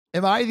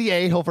Am I the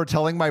a-hole for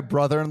telling my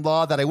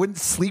brother-in-law that I wouldn't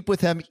sleep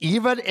with him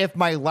even if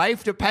my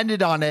life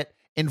depended on it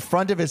in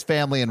front of his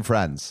family and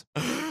friends?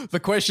 The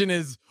question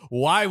is,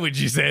 why would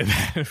you say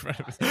that in front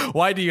of us?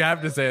 Why do you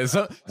have to say it?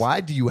 So,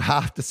 Why do you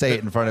have to say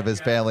it in front of his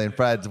family and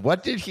friends?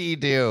 What did he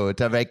do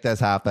to make this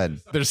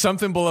happen? there's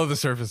something below the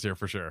surface here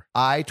for sure.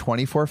 I,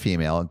 24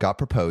 female, got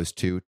proposed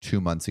to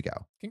 2 months ago.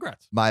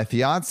 Congrats. My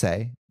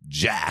fiance,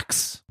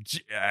 Jax,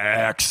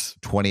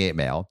 28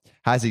 male,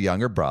 has a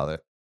younger brother,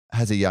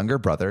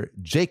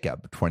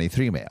 Jacob,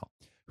 23 male,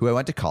 who I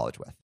went to college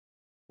with.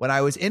 When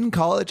I was in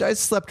college, I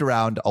slept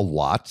around a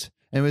lot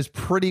and was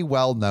pretty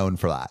well known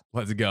for that.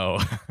 Let's go.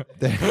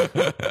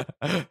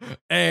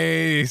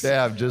 Hey,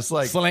 Damn, just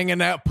like slinging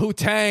that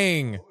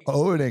putang.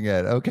 owning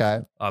it. Okay.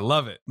 I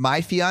love it.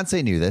 My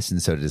fiance knew this,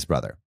 and so did his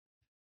brother.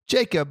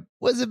 Jacob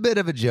was a bit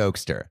of a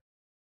jokester.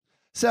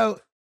 So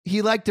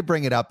he liked to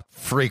bring it up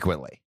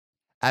frequently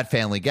at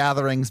family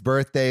gatherings,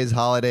 birthdays,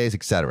 holidays,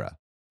 etc.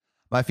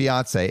 My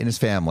fiance and his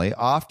family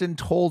often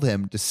told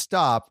him to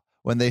stop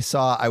when they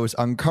saw I was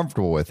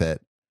uncomfortable with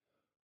it.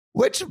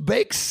 Which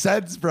makes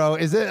sense, bro.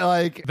 Is it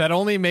like, That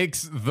only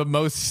makes the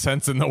most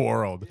sense in the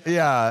world.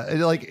 yeah,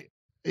 like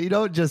you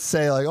don't just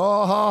say like,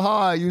 oh, ha,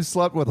 ha, you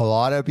slept with a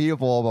lot of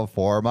people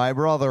before my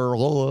brother.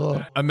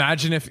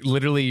 Imagine if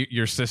literally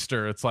your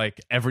sister, it's like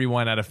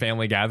everyone at a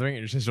family gathering,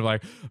 and your sister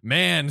like,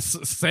 man,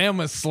 Sam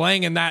was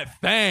slanging that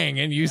thing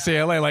in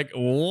UCLA. Like,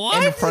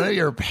 what? In front of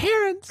your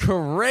parents.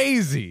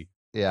 Crazy.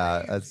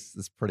 Yeah,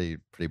 that's pretty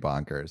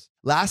bonkers.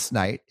 Last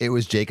night, it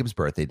was Jacob's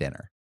birthday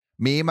dinner.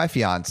 Me and my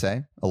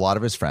fiance, a lot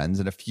of his friends,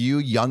 and a few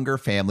younger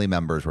family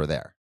members were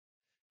there.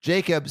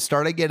 Jacob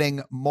started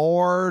getting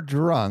more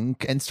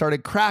drunk and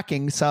started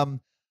cracking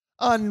some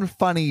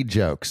unfunny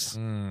jokes.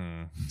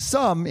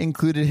 Some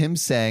included him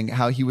saying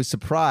how he was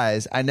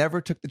surprised I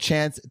never took the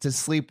chance to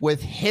sleep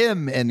with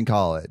him in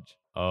college.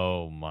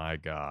 Oh my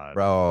God.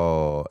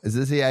 Bro,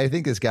 I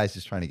think this guy's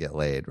just trying to get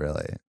laid,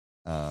 really.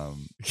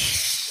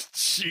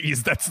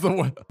 Jeez, that's the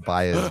one.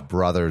 By his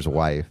brother's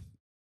wife.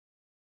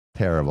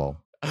 Terrible.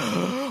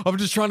 I'm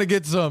just trying to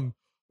get some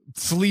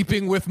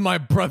sleeping with my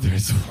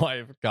brother's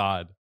wife.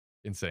 God,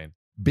 insane.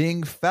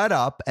 Being fed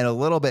up and a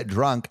little bit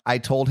drunk, I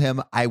told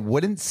him I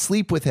wouldn't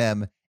sleep with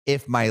him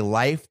if my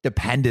life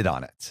depended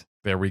on it.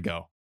 There we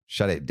go.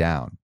 Shut it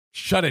down.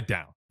 Shut it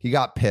down. He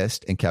got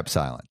pissed and kept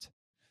silent.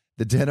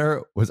 The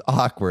dinner was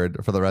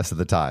awkward for the rest of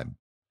the time.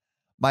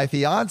 My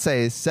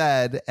fiance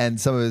said, and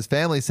some of his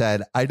family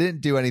said, I didn't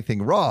do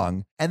anything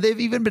wrong. And they've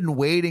even been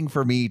waiting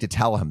for me to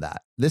tell him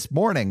that. This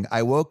morning,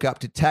 I woke up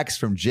to texts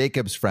from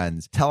Jacob's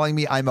friends telling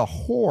me I'm a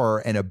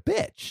whore and a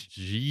bitch.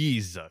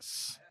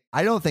 Jesus.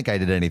 I don't think I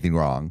did anything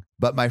wrong,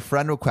 but my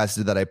friend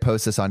requested that I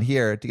post this on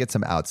here to get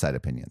some outside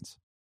opinions.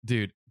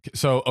 Dude.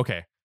 So,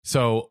 okay.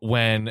 So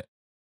when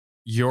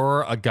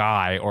you're a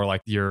guy or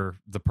like you're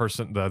the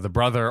person, the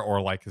brother or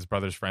like his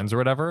brother's friends or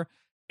whatever,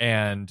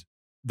 and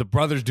the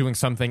brother's doing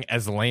something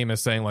as lame as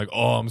saying like,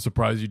 oh, I'm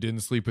surprised you didn't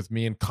sleep with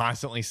me, and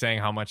constantly saying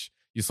how much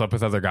you slept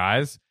with other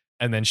guys.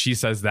 And then she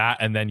says that,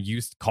 and then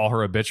you call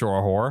her a bitch or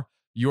a whore.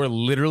 You are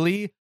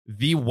literally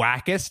the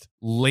wackest,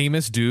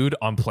 lamest dude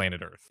on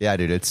planet Earth. Yeah,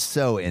 dude, it's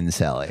so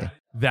incel-y.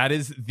 That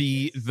is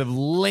the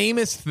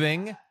lamest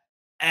thing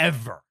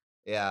ever.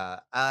 Yeah.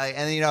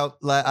 And, you know,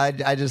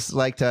 I just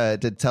like to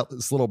tell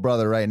this little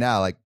brother right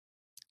now, like,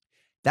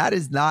 that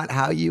is not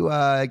how you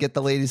get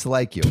the ladies to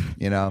like you,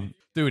 you know?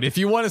 Dude, if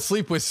you want to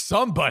sleep with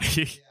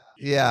somebody...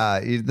 Yeah,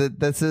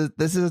 this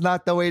is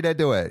not the way to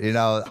do it, you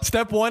know?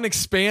 Step one,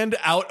 expand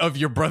out of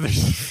your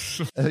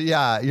brother's...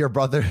 Yeah, your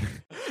brother.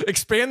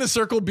 Expand the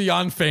circle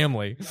beyond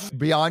family.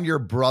 Beyond your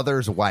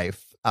brother's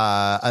wife.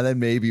 And then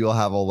maybe you'll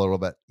have a little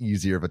bit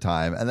easier of a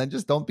time. And then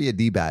just don't be a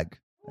D-bag.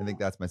 I think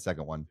that's my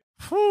second one.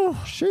 Whew.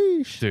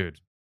 Sheesh.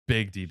 Dude,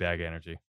 big D-bag energy.